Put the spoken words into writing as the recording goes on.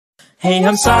Hey,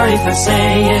 I'm sorry for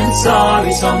saying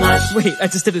sorry so much. Wait, I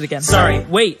just did it again. Sorry.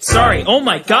 Wait, sorry. Oh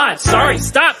my god, sorry.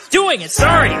 Stop doing it.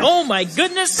 Sorry. Oh my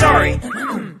goodness, sorry.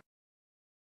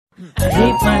 I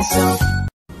hate myself.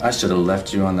 I should have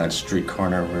left you on that street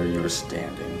corner where you were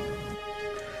standing.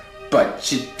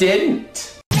 But you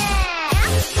didn't.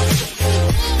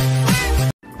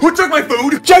 Who took my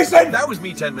food? Jason! That was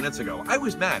me 10 minutes ago. I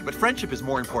was mad, but friendship is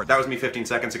more important. That was me 15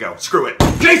 seconds ago. Screw it.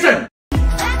 Jason!